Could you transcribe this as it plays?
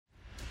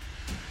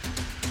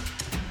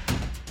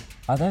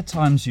Are there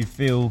times you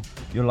feel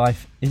your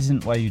life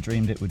isn't where you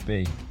dreamed it would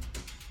be?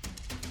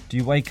 Do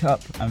you wake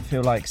up and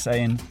feel like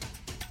saying,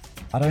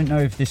 I don't know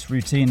if this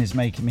routine is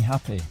making me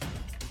happy?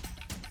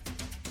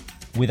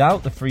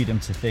 Without the freedom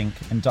to think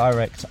and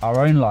direct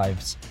our own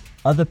lives,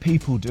 other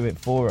people do it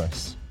for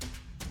us.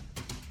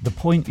 The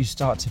point you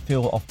start to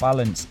feel off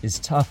balance is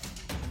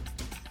tough.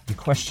 You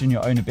question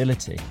your own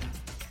ability.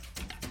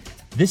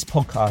 This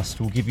podcast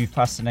will give you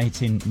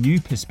fascinating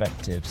new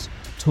perspectives,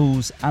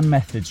 tools and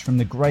methods from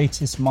the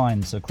greatest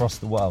minds across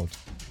the world.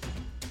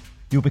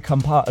 You'll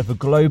become part of a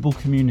global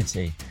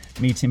community,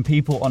 meeting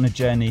people on a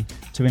journey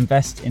to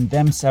invest in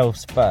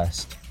themselves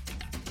first.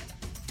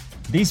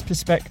 These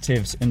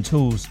perspectives and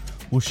tools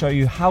will show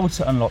you how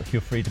to unlock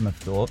your freedom of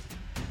thought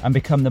and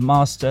become the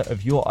master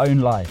of your own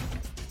life.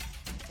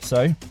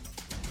 So,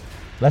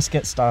 let's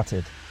get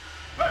started.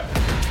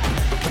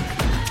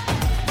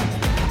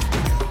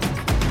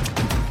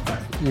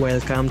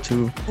 Welcome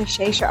to the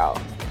Shay Show.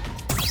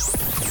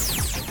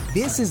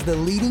 This is the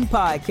leading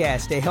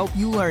podcast to help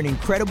you learn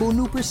incredible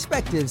new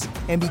perspectives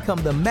and become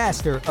the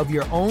master of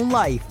your own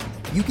life.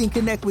 You can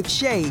connect with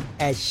Shay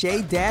at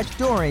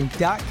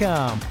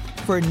shay-doran.com.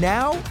 For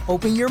now,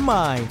 open your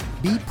mind,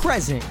 be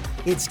present.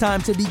 It's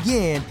time to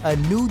begin a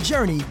new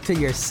journey to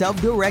your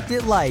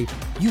self-directed life.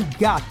 You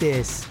got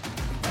this.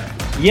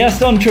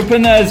 Yes,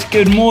 entrepreneurs,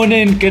 good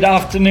morning, good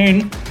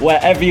afternoon,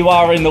 wherever you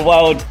are in the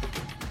world.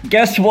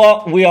 Guess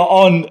what? We are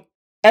on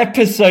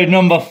episode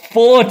number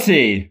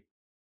 40.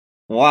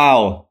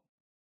 Wow.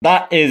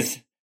 That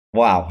is,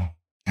 wow.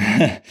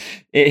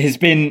 It has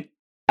been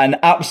an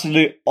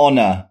absolute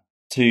honor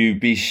to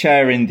be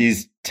sharing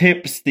these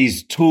tips,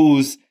 these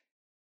tools,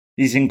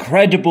 these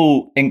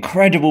incredible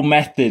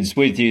methods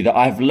with you that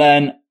I've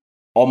learned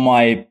on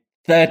my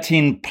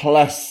 13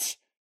 plus,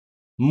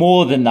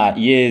 more than that,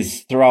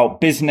 years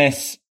throughout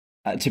business,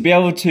 to be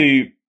able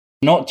to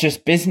not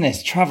just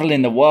business, travel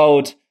in the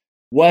world,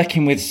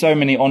 working with so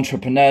many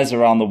entrepreneurs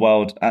around the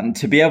world, and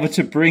to be able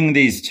to bring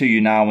these to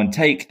you now and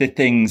take the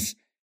things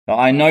that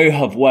I know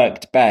have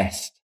worked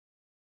best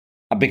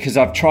because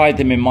I've tried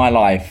them in my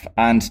life,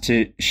 and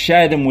to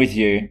share them with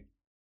you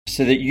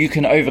so that you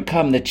can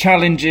overcome the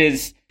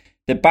challenges,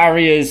 the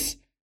barriers,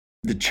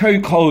 the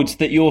chokeholds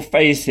that you're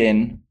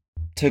facing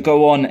to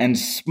go on and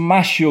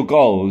smash your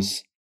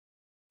goals.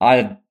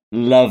 I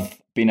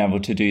love being able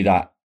to do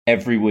that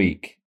every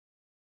week.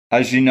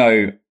 As you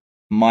know,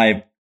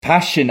 my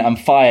passion and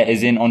fire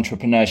is in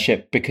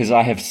entrepreneurship because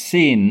I have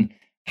seen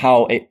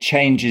how it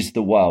changes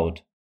the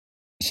world.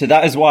 So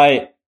that is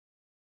why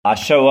I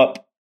show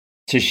up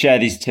to share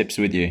these tips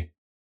with you.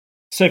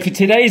 So for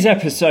today's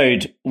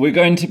episode, we're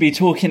going to be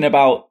talking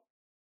about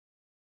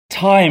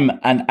time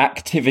and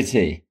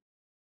activity.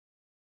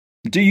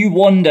 Do you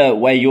wonder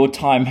where your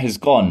time has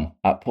gone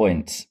at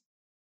points?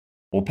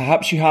 Or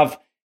perhaps you have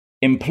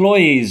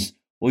employees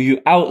or you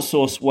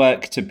outsource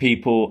work to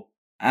people,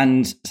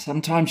 and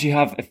sometimes you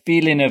have a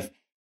feeling of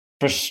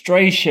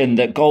frustration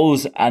that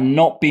goals are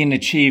not being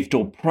achieved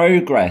or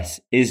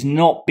progress is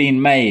not being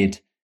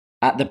made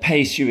at the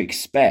pace you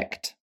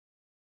expect.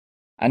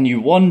 And you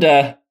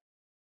wonder,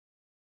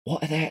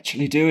 what are they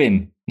actually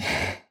doing?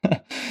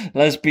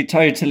 Let's be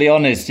totally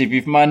honest. If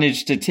you've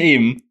managed a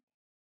team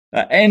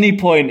at any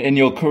point in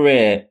your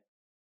career,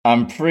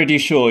 I'm pretty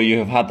sure you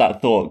have had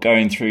that thought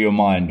going through your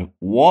mind.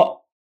 What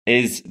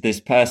is this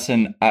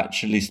person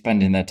actually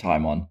spending their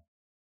time on?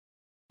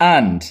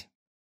 And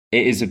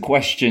it is a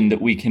question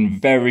that we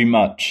can very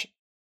much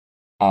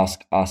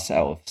ask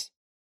ourselves.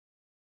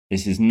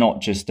 This is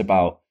not just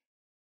about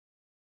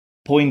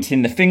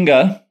pointing the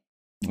finger.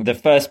 The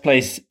first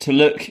place to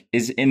look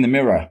is in the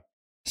mirror.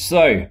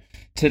 So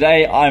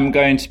today I'm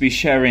going to be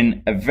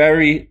sharing a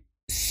very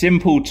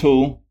simple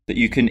tool that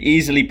you can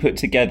easily put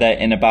together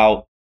in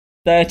about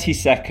 30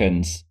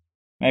 seconds,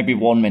 maybe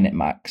 1 minute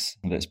max,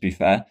 let's be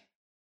fair,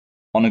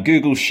 on a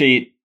Google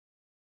Sheet.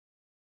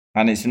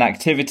 And it's an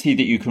activity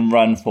that you can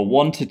run for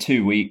 1 to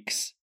 2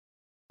 weeks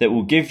that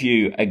will give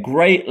you a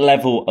great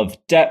level of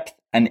depth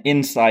and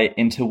insight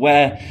into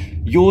where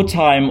your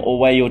time or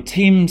where your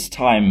team's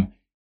time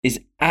is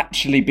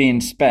actually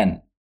being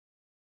spent.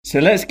 So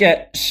let's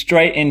get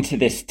straight into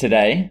this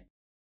today.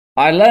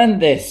 I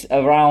learned this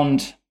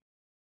around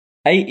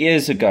 8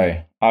 years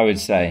ago, I would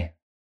say.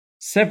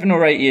 7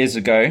 or 8 years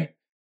ago,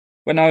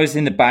 when I was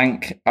in the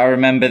bank, I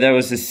remember there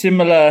was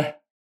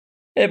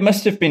it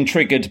must have been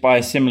triggered by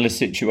a similar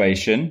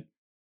situation.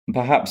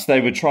 Perhaps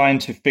they were trying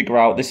to figure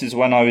out, this is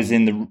when I was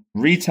in the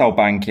retail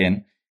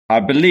banking,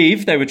 I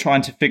believe they were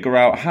trying to figure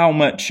out how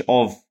much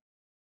of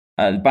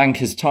the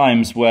bankers'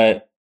 times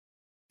were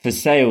for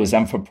sales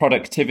and for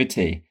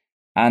productivity,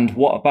 and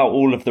what about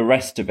all of the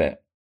rest of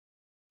it.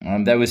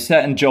 There were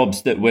certain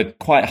jobs that were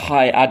quite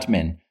high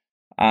admin.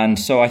 And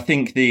so I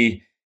think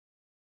the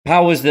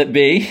powers that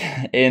be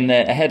in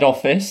the head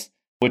office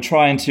were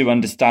trying to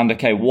understand,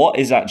 okay, what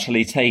is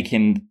actually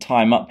taking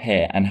time up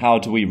here and how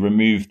do we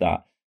remove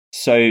that?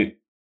 So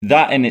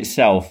that in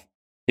itself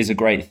is a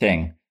great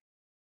thing.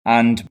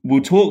 And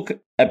we'll talk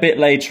a bit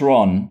later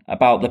on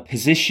about the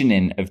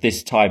positioning of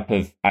this type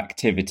of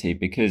activity,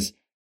 because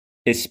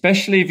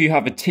especially if you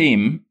have a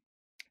team,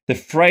 the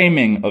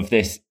framing of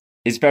this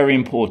is very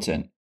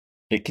important.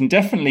 It can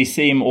definitely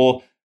seem,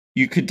 or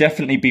you could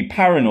definitely be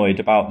paranoid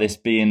about this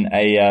being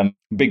a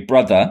big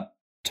brother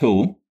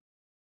tool,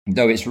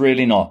 though it's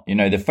really not.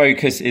 The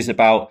focus is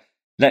about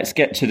let's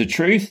get to the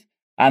truth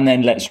and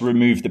then let's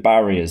remove the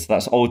barriers.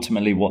 That's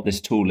ultimately what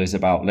this tool is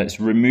about. Let's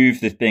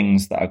remove the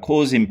things that are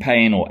causing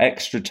pain or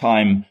extra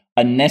time,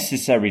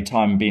 unnecessary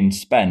time being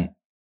spent,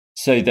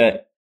 so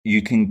that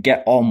you can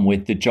get on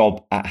with the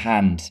job at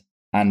hand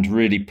and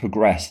really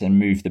progress and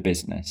move the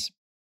business.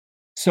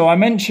 So I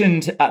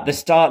mentioned at the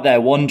start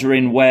there,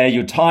 wondering where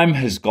your time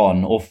has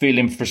gone or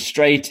feeling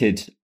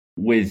frustrated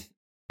with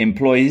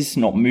employees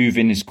not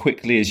moving as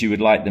quickly as you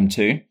would like them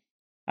to.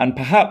 And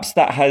perhaps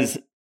that has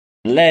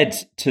led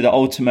to the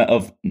ultimate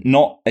of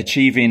not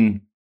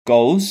achieving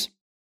goals,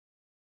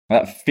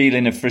 that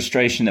feeling of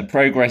frustration that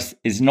progress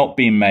is not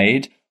being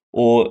made,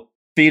 or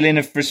feeling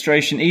of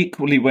frustration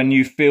equally when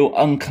you feel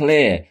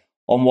unclear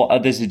on what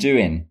others are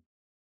doing.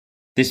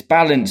 This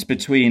balance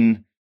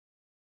between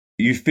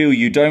you feel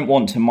you don't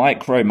want to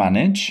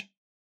micromanage,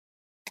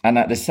 and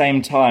at the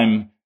same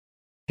time,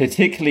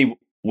 particularly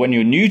when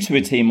you're new to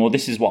a team, or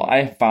this is what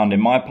I have found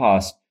in my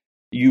past,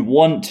 you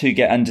want to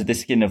get under the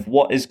skin of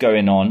what is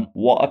going on,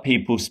 what are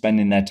people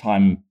spending their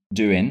time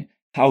doing,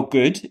 how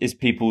good is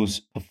people's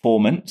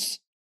performance,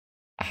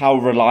 how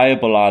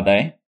reliable are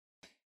they?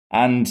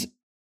 And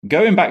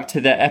going back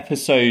to the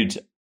episode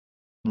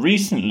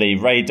recently,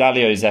 Ray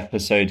Dalio's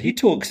episode, he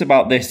talks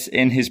about this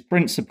in his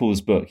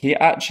Principles book. He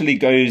actually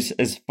goes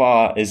as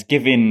far as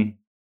giving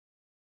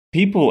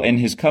people in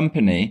his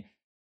company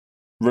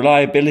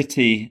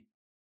reliability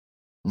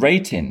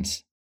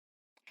ratings.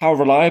 How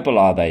reliable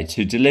are they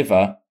to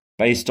deliver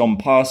based on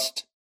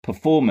past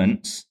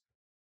performance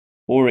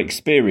or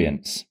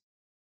experience?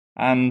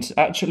 And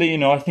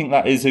actually, I think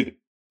that is a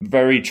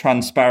very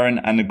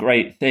transparent and a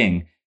great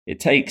thing. It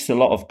takes a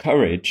lot of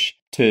courage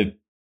to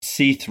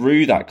see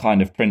through that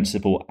kind of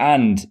principle,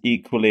 and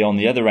equally on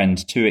the other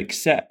end to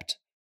accept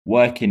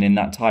working in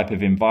that type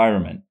of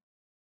environment.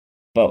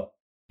 But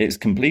it's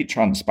complete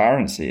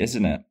transparency,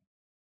 isn't it?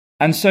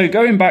 And so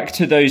going back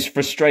to those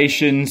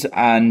frustrations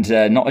and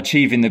not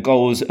achieving the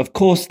goals, of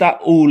course, that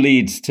all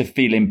leads to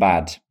feeling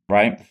bad,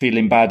 right?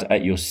 Feeling bad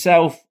at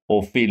yourself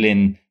or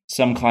feeling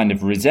some kind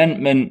of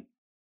resentment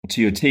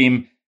to your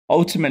team,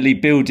 ultimately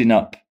building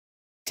up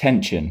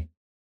tension.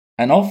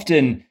 And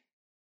often,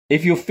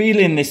 if you're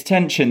feeling this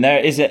tension, there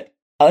is an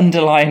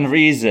underlying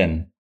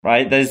reason,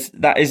 right?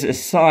 That is a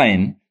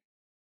sign.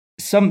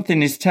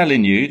 Something is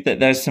telling you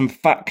that there's some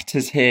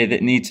factors here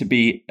that need to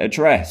be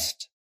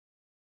addressed.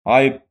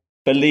 I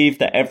believe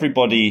that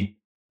everybody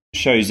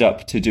shows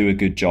up to do a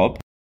good job.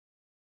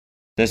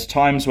 There's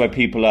times where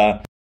people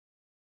are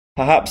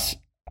perhaps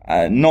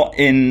not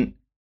in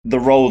the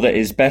role that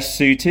is best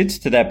suited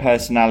to their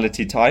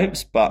personality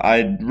types, but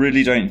I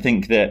really don't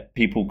think that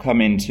people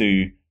come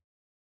into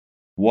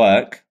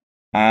work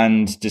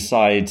and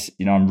decide,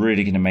 I'm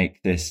really going to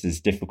make this as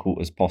difficult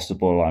as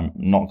possible. I'm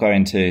not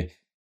going to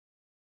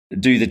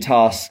do the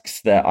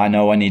tasks that I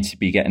know I need to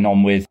be getting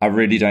on with. I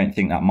really don't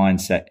think that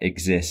mindset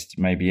exists,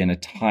 maybe in a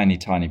tiny,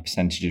 tiny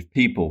percentage of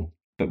people,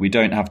 but we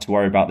don't have to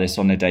worry about this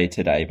on a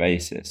day-to-day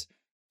basis.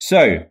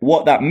 So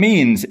what that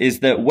means is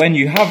that when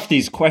you have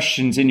these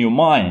questions in your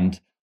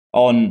mind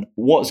on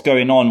what's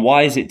going on,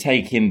 why is it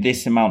taking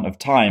this amount of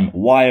time?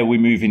 Why are we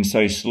moving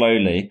so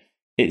slowly?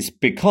 It's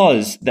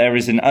because there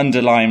is an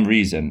underlying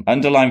reason,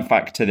 underlying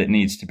factor that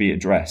needs to be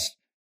addressed.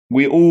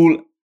 We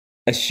all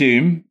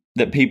assume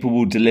that people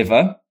will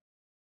deliver,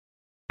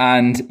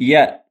 and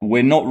yet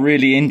we're not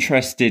really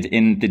interested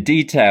in the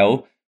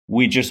detail.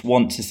 We just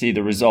want to see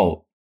the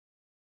result.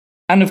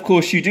 And of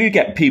course, you do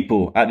get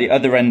people at the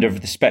other end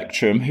of the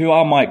spectrum who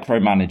are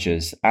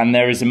micromanagers. And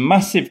there is a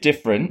massive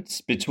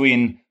difference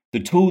between the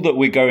tool that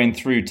we're going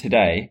through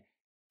today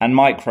and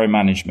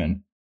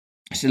micromanagement.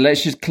 So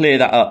let's just clear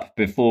that up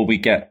before we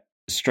get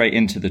straight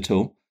into the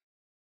tool.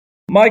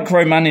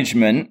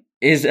 Micromanagement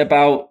is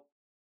about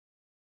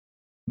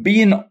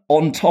being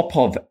on top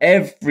of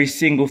every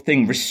single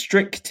thing,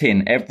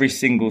 restricting every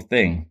single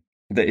thing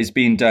that is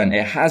being done.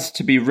 It has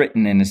to be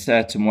written in a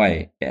certain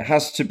way. It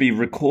has to be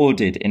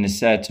recorded in a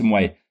certain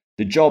way.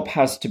 The job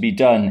has to be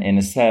done in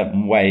a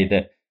certain way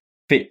that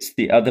fits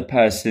the other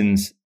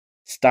person's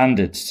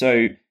standards.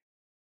 So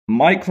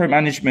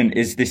micromanagement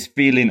is this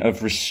feeling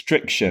of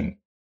restriction,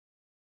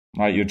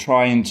 right? You're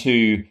trying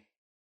to,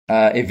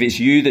 if it's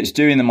you that's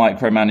doing the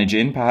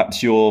micromanaging,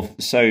 perhaps you're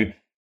so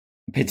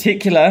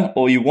particular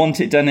or you want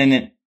it done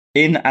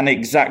in an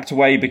exact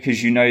way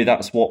because you know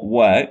that's what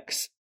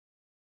works.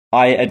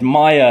 I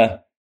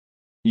admire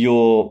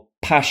your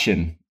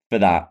passion for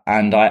that,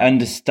 and I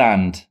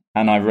understand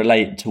and I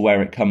relate to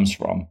where it comes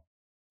from,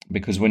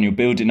 because when you're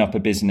building up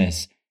a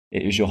business,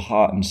 it is your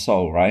heart and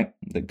soul, right,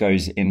 that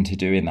goes into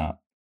doing that.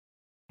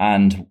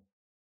 And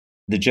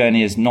the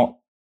journey is not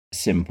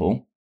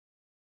simple.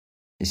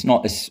 It's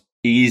not as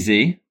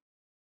easy.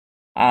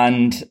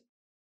 And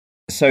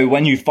so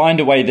when you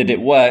find a way that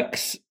it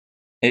works,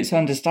 it's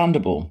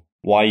understandable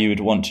why you would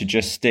want to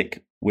just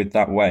stick with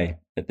that way.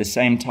 At the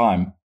same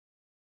time,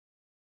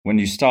 when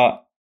you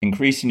start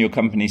increasing your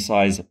company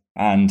size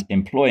and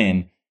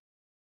employing,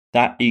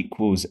 that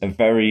equals a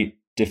very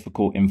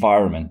difficult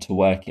environment to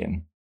work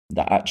in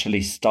that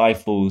actually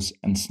stifles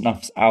and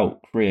snuffs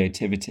out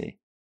creativity.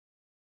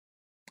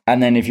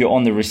 And then if you're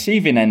on the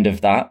receiving end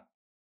of that,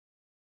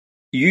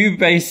 you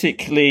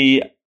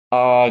basically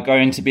are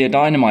going to be a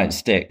dynamite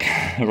stick,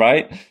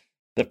 right?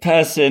 The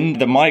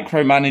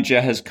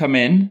micromanager has come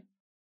in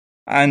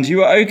and you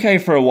were okay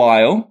for a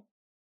while.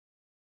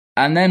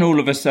 And then all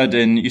of a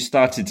sudden you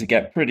started to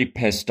get pretty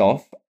pissed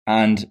off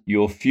and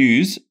your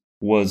fuse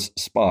was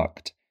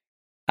sparked.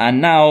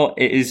 And now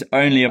it is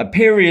only a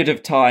period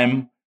of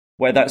time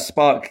where that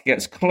spark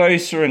gets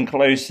closer and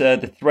closer,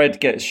 the thread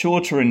gets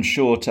shorter and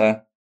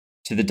shorter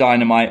to the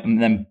dynamite,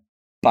 and then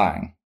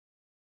bang,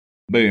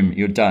 boom,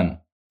 you're done.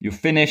 You're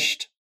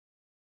finished.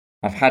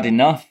 I've had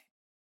enough.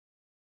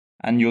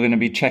 And you're going to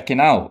be checking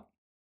out.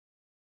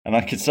 And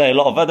I could say a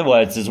lot of other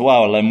words as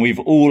well. And we've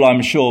all,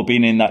 I'm sure,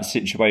 been in that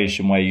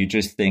situation where you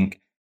just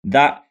think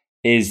that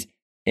is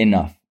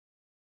enough.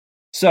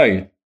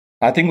 So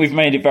I think we've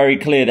made it very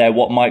clear there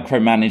what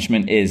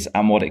micromanagement is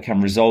and what it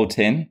can result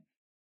in.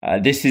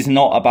 This is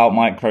not about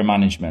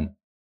micromanagement.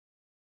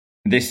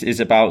 This is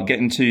about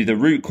getting to the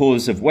root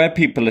cause of where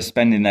people are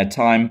spending their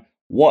time,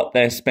 what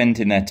they're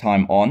spending their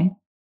time on,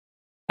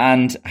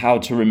 and how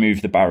to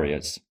remove the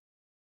barriers.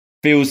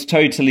 Feels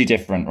totally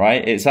different,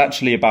 right? It's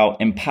actually about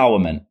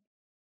empowerment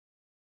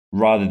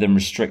rather than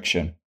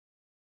restriction.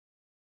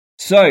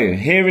 So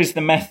here is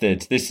the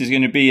method. This is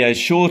going to be a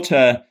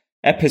shorter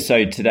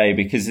episode today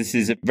because this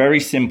is a very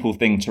simple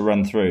thing to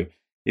run through.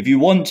 If you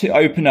want to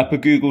open up a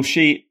Google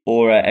Sheet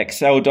or an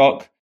Excel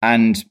doc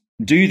and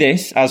do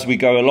this as we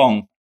go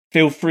along,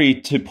 feel free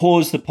to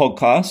pause the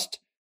podcast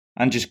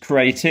and just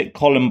create it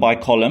column by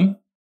column.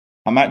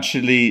 I'm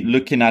actually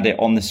looking at it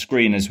on the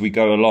screen as we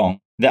go along.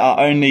 There are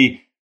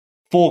only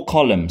 4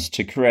 columns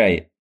to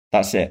create.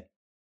 That's it.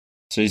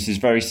 So this is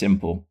very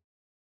simple.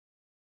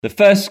 The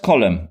first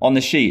column on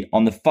the sheet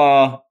on the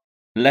far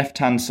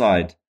left-hand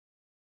side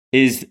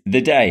is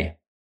the day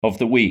of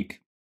the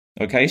week.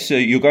 Okay, so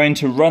you're going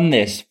to run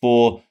this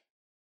for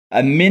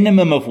a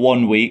minimum of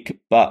 1 week,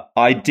 but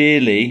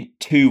ideally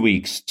 2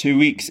 weeks. 2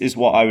 weeks is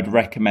what I would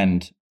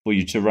recommend for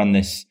you to run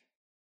this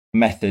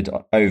method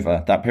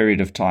over that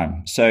period of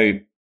time. So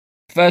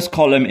first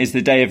column is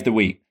the day of the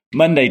week.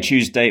 Monday,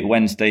 Tuesday,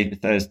 Wednesday,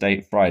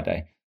 Thursday,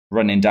 Friday,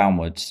 running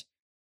downwards.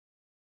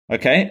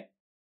 Okay,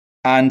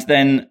 and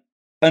then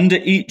under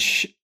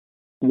each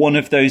one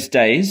of those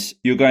days,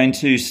 you're going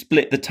to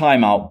split the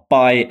time out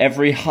by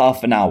every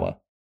half an hour.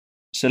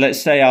 So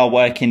let's say our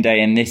working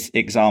day in this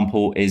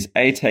example is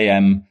 8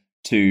 a.m.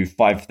 to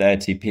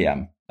 5:30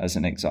 p.m. as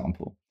an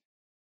example.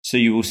 So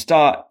you will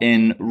start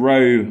in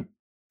row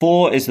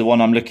 4 is the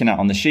one I'm looking at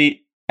on the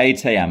sheet,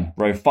 8 a.m.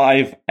 Row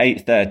 5,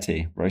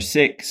 8:30. Row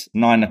 6,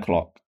 9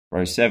 o'clock.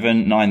 Row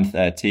 7,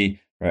 9:30.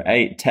 Row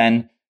 8,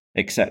 10,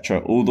 etc.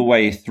 All the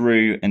way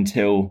through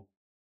until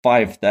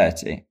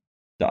 5:30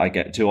 that I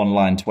get to on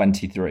line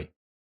 23.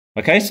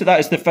 Okay, so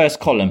that is the first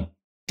column,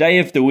 day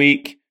of the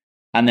week.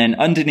 And then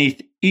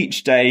underneath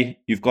each day,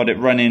 you've got it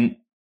running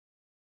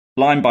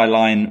line by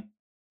line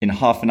in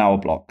half an hour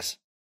blocks.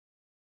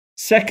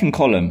 Second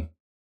column,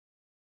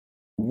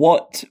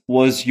 what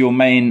was your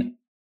main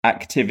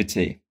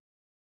activity?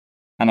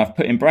 And I've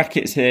put in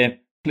brackets here,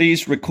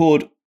 please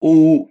record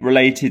all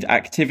related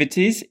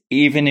activities,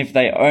 even if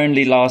they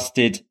only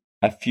lasted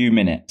a few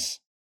minutes.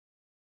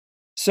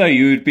 So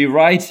you would be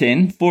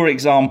writing, for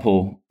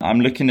example,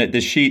 I'm looking at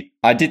the sheet.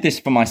 I did this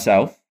for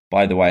myself,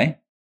 by the way.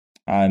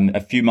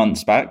 A few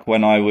months back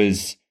when I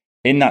was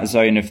in that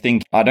zone of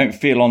thinking, I don't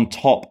feel on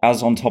top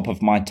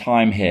of my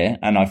time here.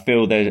 And I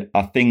feel there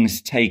are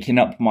things taking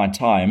up my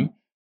time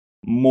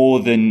more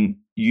than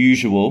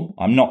usual.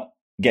 I'm not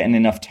getting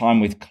enough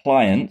time with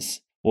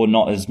clients or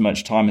not as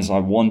much time as I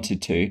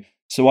wanted to.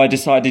 So I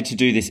decided to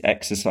do this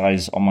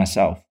exercise on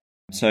myself.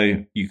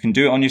 So you can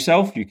do it on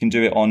yourself. You can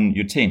do it on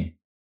your team.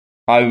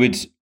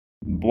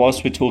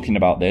 Whilst we're talking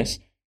about this,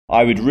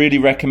 I would really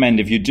recommend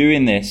if you're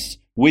doing this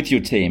with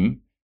your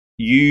team,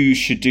 you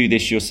should do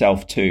this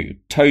yourself too.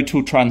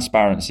 Total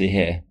transparency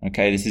here.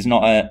 Okay, this is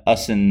not a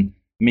us and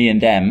me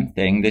and them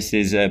thing. This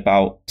is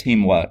about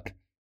teamwork,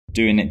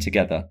 doing it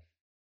together.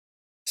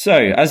 So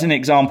as an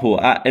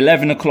example, at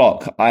 11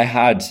 o'clock, I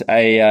had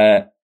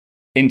a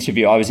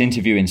interview. I was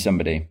interviewing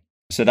somebody.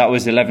 So that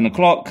was 11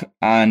 o'clock.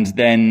 And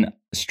then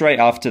straight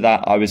after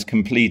that, I was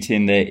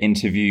completing the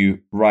interview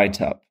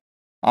write-up.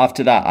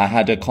 After that, I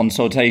had a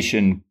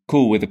consultation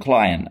call with a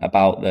client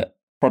about the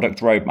product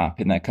roadmap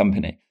in their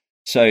company.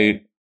 So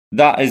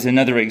that is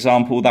another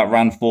example that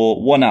ran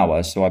for 1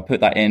 hour. So I put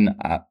that in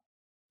at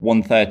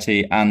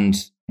 1:30 and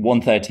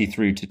 1:30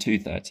 through to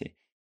 2:30.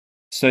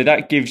 So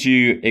that gives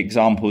you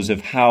examples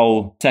of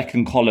how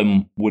second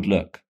column would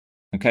look.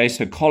 Okay,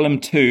 so column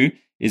 2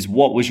 is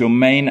what was your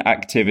main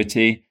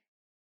activity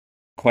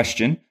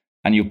question,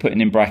 and you're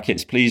putting in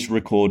brackets, please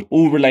record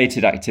all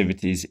related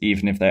activities,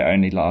 even if they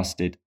only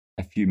lasted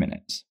a few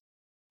minutes.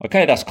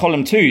 Okay, that's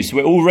column 2. So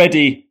we're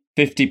already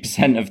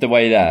 50% of the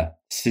way there.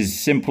 This is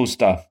simple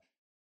stuff.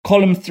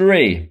 Column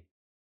 3,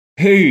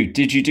 who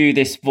did you do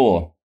this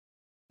for?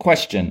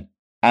 Question.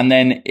 And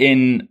then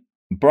in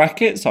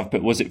brackets, I've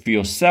put, was it for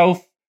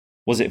yourself?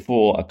 Was it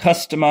for a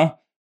customer?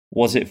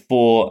 Was it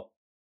for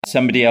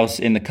somebody else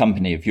in the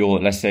company?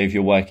 Let's say if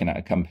you're working at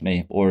a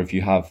company, or if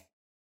you have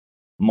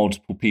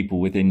multiple people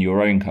within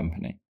your own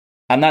company.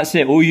 And that's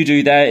it. All you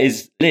do there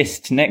is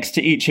list next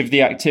to each of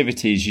the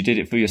activities. You did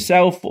it for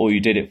yourself, or you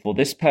did it for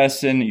this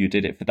person, you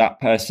did it for that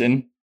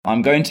person.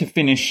 I'm going to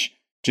finish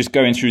just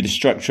going through the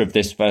structure of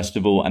this first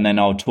of all, and then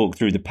I'll talk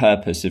through the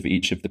purpose of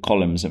each of the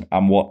columns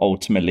and what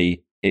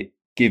ultimately it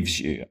gives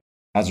you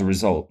as a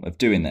result of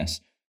doing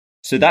this.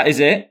 So that is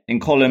it. In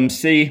column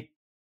C,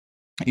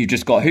 you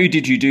just got, who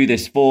did you do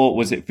this for?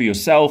 Was it for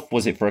yourself?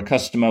 Was it for a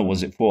customer?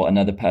 Was it for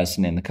another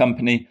person in the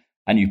company?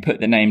 And you put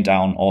the name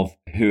down of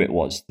who it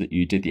was that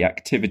you did the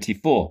activity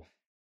for.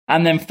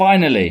 And then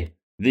finally,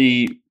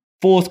 the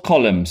fourth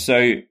column.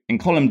 So in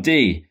column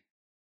D,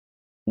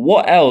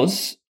 what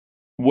else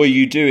were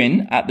you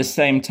doing at the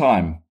same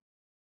time?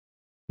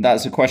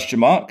 That's a question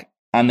mark.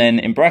 And then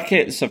in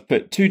brackets, I've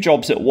put 2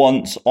 jobs at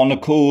once, on a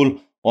call,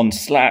 on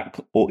Slack,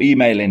 or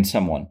emailing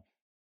someone.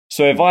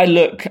 So if I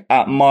look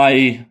at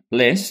my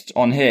list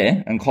on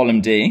here in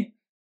column D,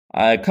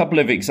 a couple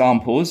of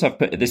examples. I've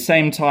put at the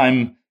same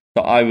time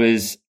that I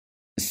was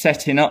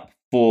setting up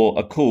for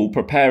a call,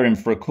 preparing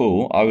for a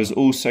call, I was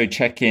also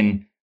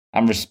checking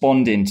and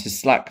responding to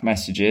Slack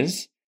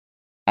messages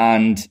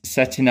and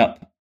setting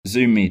up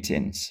Zoom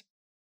meetings.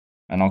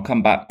 And I'll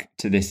come back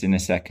to this in a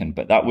second,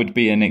 but that would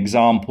be an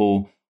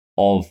example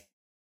of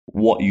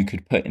what you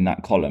could put in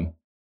that column.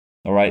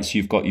 All right, so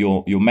you've got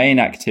your main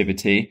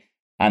activity,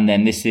 and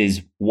then this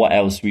is what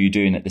else were you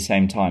doing at the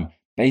same time.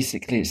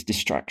 Basically, it's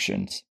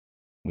distractions,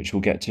 which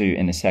we'll get to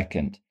in a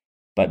second.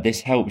 But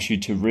this helps you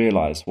to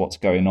realize what's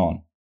going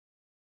on.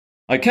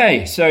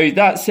 Okay, so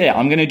that's it.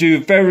 I'm going to do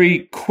a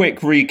very quick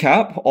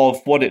recap of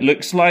what it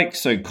looks like.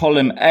 So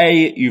column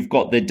A, you've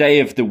got the day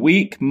of the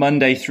week,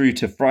 Monday through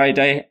to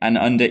Friday. And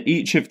under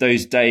each of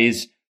those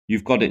days,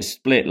 you've got it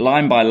split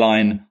line by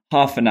line,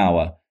 half an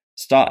hour.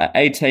 Start at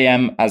 8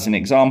 a.m. as an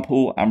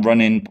example and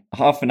run in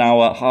half an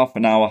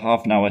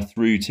hour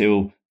through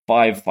till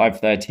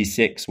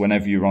 5:36,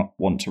 whenever you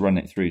want to run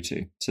it through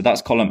to. So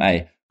that's column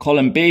A.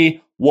 Column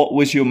B, what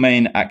was your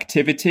main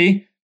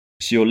activity?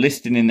 So you're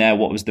listing in there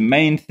what was the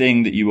main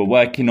thing that you were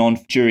working on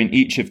during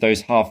each of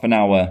those half an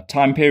hour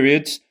time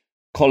periods.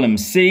 Column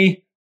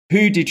C,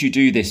 who did you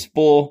do this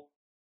for?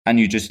 And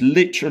you just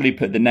literally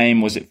put the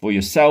name. Was it for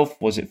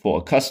yourself? Was it for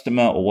a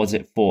customer? Or was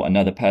it for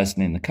another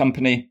person in the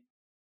company?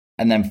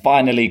 And then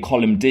finally,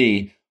 column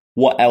D,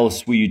 what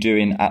else were you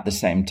doing at the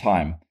same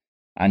time?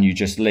 And you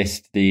just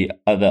list the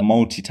other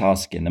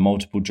multitasking, the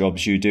multiple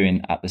jobs you're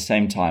doing at the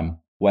same time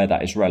where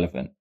that is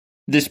relevant.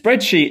 The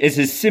spreadsheet is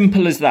as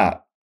simple as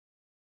that.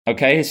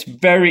 Okay, it's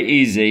very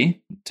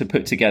easy to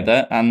put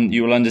together, and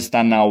you will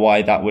understand now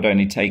why that would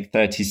only take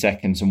 30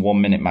 seconds and 1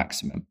 minute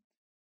maximum.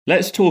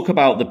 Let's talk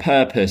about the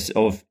purpose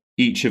of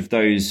each of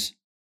those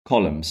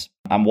columns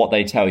and what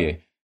they tell you.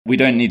 We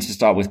don't need to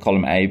start with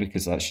column A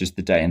because that's just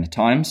the day and the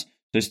times.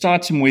 So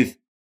starting with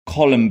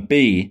column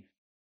B,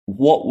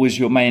 what was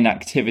your main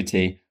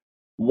activity?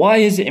 Why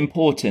is it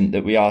important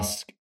that we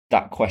ask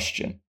that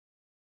question?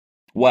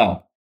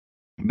 Well,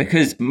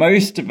 because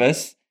most of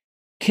us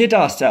kid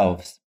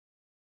ourselves.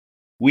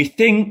 We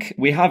think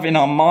we have in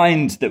our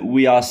mind that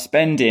we are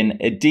spending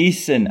a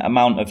decent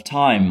amount of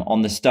time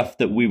on the stuff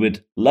that we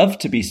would love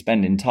to be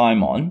spending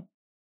time on.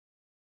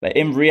 But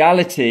in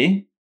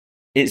reality,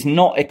 it's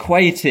not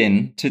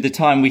equating to the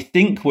time we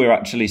think we're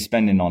actually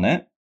spending on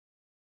it.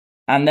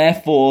 And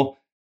therefore,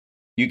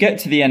 you get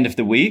to the end of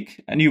the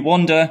week and you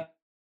wonder,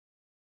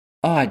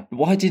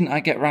 why didn't I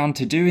get round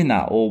to doing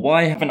that? Or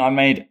why haven't I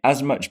made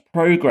as much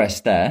progress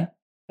there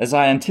as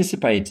I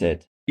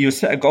anticipated? You'll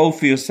set a goal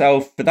for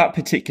yourself for that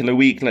particular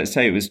week. Let's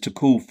say it was to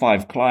call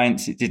 5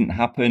 clients. It didn't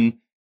happen.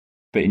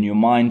 But in your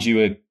mind, you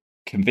were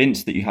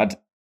convinced that you had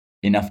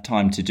enough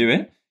time to do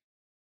it.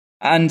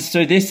 And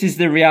so this is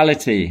the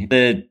reality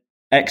the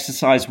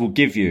exercise will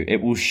give you.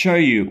 It will show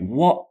you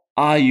what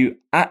are you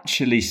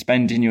actually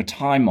spending your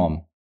time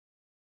on.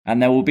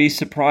 And there will be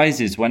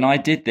surprises. When I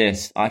did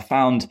this, I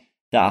found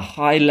that a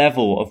high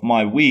level of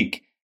my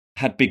week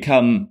had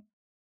become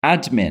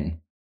admin.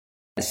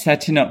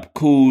 Setting up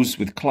calls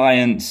with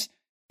clients,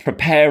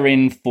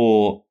 preparing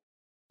for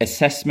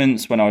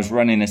assessments when I was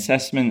running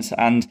assessments.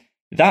 And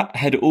that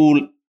had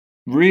all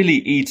really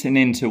eaten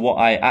into what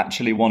I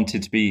actually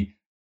wanted to be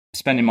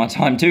spending my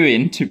time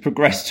doing to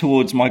progress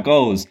towards my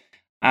goals.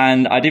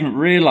 And I didn't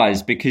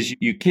realize, because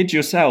you kid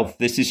yourself,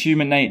 this is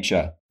human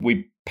nature.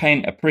 We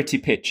paint a pretty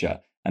picture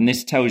and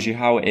this tells you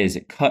how it is.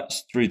 It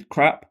cuts through the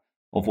crap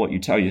of what you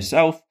tell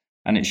yourself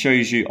and it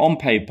shows you on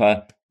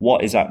paper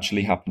what is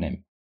actually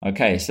happening.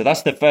 Okay, so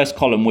that's the first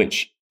column,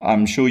 which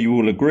I'm sure you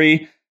all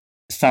agree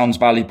sounds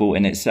valuable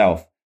in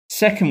itself.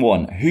 Second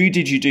one, who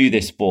did you do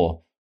this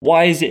for?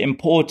 Why is it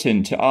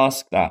important to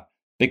ask that?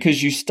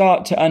 Because you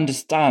start to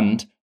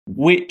understand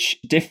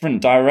which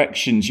different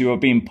directions you are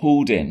being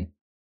pulled in.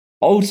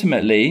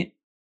 ultimately,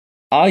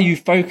 are you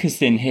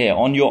focusing here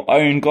on your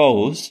own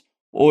goals,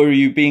 or are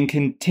you being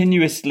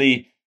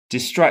continuously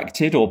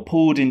distracted or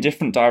pulled in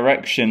different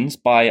directions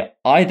by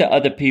either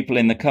other people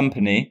in the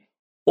company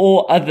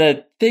or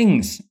other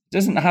things? It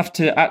doesn't have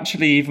to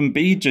actually even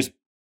be just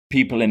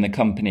people in the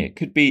company. It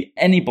could be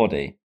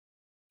anybody,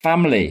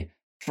 family,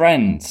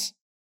 friends,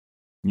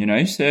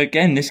 So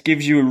again, this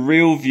gives you a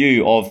real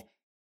view of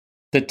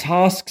the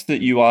tasks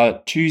that you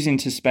are choosing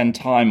to spend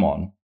time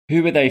on.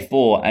 Who are they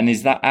for? And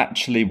is that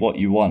actually what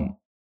you want?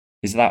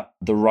 Is that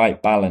the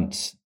right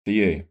balance for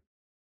you?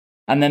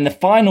 And then the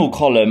final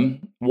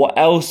column, what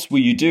else were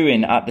you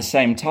doing at the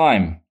same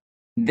time?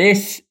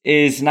 This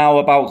is now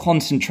about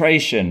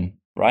concentration,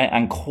 right?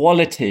 And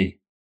quality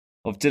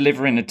of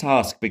delivering a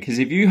task. Because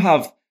if you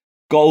have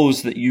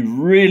goals that you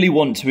really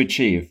want to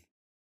achieve,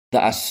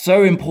 that are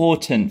so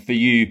important for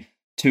you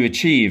to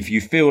achieve,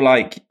 you feel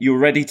like you're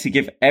ready to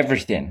give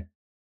everything.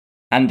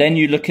 And then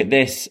you look at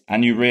this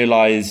and you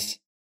realize,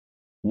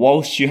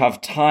 whilst you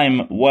have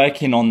time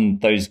working on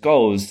those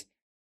goals,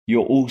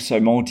 you're also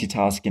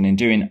multitasking and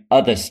doing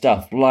other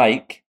stuff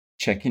like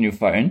checking your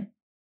phone,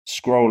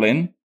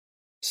 scrolling,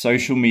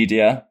 social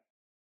media,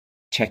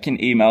 checking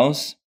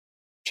emails,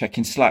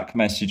 checking Slack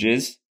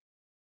messages,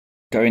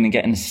 going and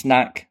getting a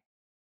snack.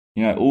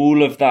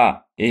 All of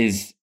that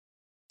is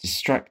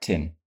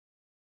distracting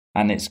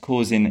and it's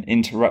causing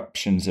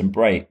interruptions and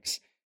breaks.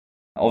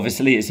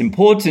 Obviously, it's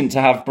important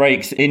to have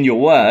breaks in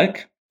your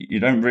work. You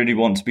don't really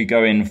want to be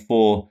going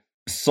for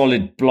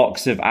solid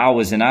blocks of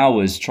hours and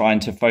hours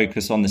trying to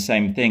focus on the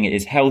same thing. It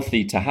is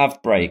healthy to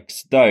have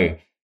breaks, though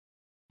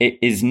it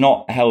is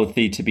not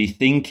healthy to be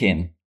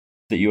thinking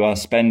that you are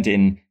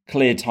spending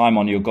clear time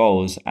on your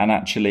goals and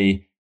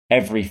actually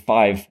every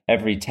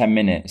 10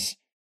 minutes,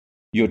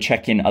 you're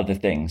checking other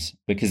things,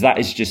 because that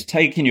is just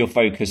taking your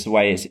focus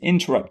away. It's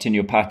interrupting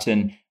your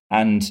pattern.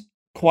 And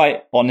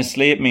quite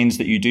honestly, it means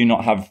that you do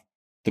not have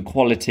the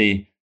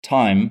quality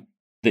time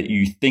that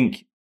you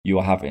think you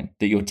are having,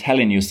 that you're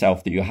telling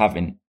yourself that you're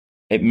having.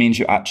 It means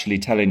you're actually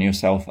telling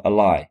yourself a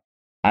lie.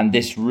 And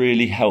this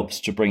really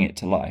helps to bring it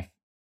to life.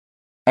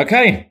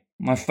 Okay,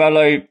 my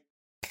fellow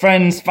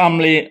friends,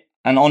 family,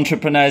 and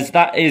entrepreneurs,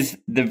 that is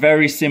the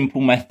very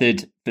simple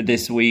method for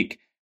this week.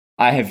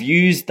 I have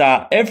used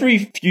that every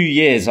few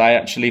years. I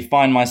actually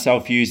find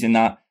myself using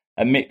that,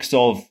 a mix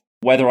of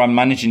whether I'm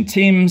managing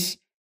teams,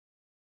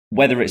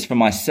 whether it's for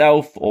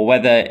myself or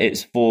whether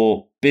it's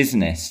for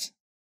business,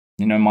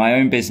 my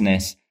own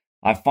business.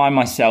 I find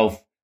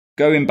myself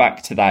going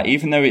back to that,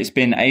 even though it's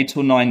been 8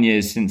 or 9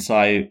 years since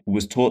I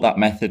was taught that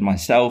method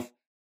myself.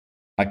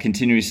 I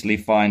continuously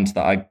find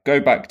that I go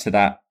back to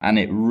that and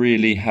it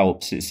really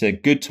helps. It's a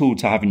good tool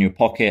to have in your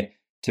pocket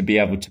to be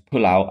able to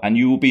pull out, and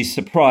you will be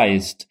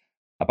surprised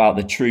about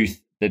the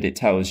truth that it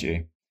tells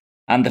you.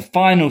 And the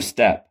final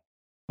step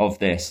of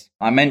this,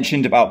 I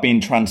mentioned about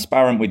being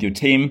transparent with your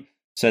team.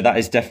 So that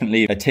is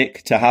definitely a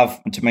tick to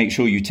have, to make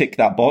sure you tick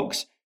that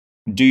box.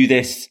 Do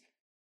this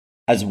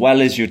as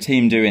well as your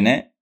team doing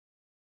it,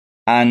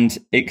 and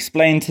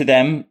explain to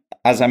them,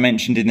 as I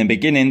mentioned in the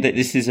beginning, that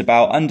this is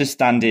about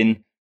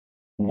understanding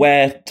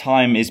where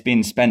time is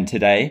being spent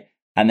today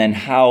and then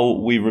how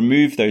we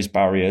remove those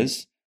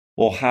barriers,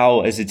 or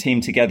how as a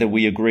team together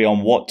we agree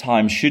on what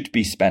time should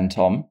be spent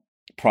on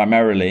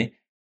primarily,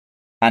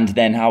 and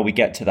then how we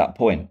get to that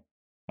point.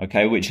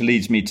 Okay, which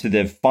leads me to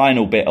the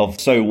final bit of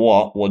so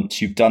what.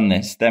 Once you've done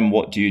this, then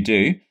what do you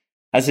do?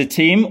 As a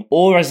team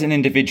or as an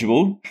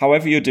individual,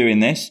 however you're doing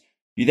this,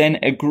 you then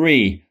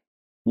agree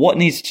what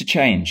needs to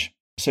change.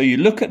 So you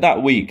look at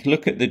that week,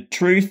 look at the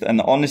truth and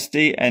the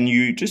honesty, and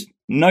you just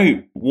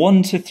note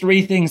 1 to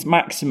 3 things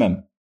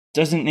maximum.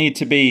 Doesn't need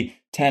to be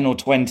 10 or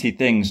 20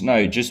 things.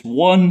 No, just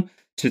 1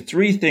 to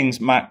 3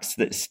 things max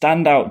that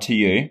stand out to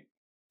you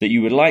that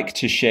you would like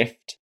to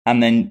shift,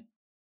 and then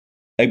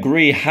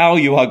agree how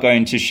you are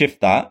going to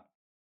shift that.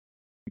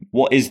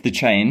 What is the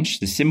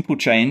change, the simple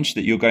change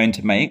that you're going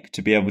to make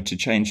to be able to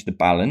change the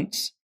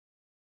balance,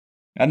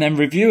 and then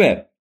review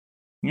it.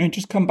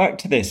 Just come back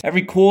to this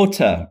every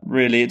quarter,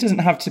 really. It doesn't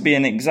have to be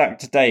an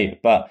exact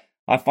date, but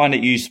I find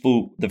it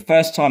useful the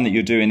first time that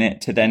you're doing it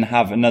to then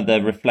have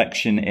another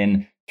reflection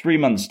in 3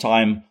 months'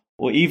 time,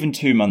 or even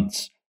 2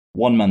 months,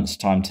 1 month's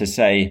time, to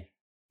say,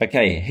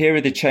 okay, here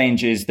are the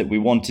changes that we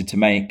wanted to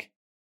make.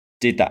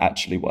 Did that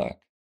actually work?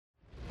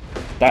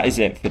 That is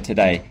it for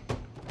today.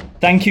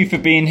 Thank you for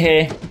being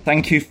here.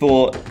 Thank you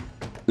for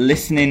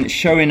listening,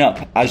 showing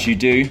up as you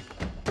do.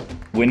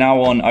 We're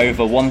now on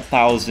over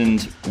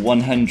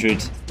 1,100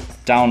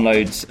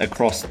 downloads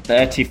across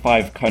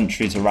 35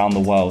 countries around the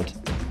world.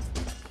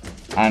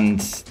 And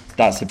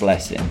that's a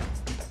blessing.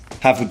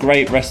 Have a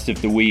great rest of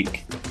the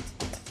week.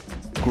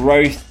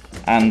 Growth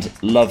and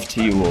love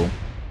to you all.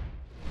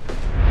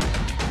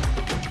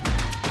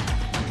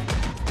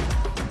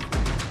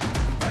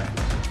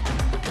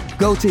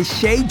 Go to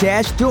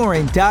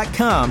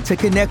shay-doran.com to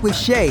connect with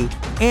Shay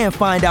and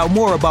find out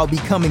more about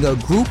becoming a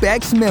Group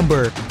X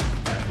member.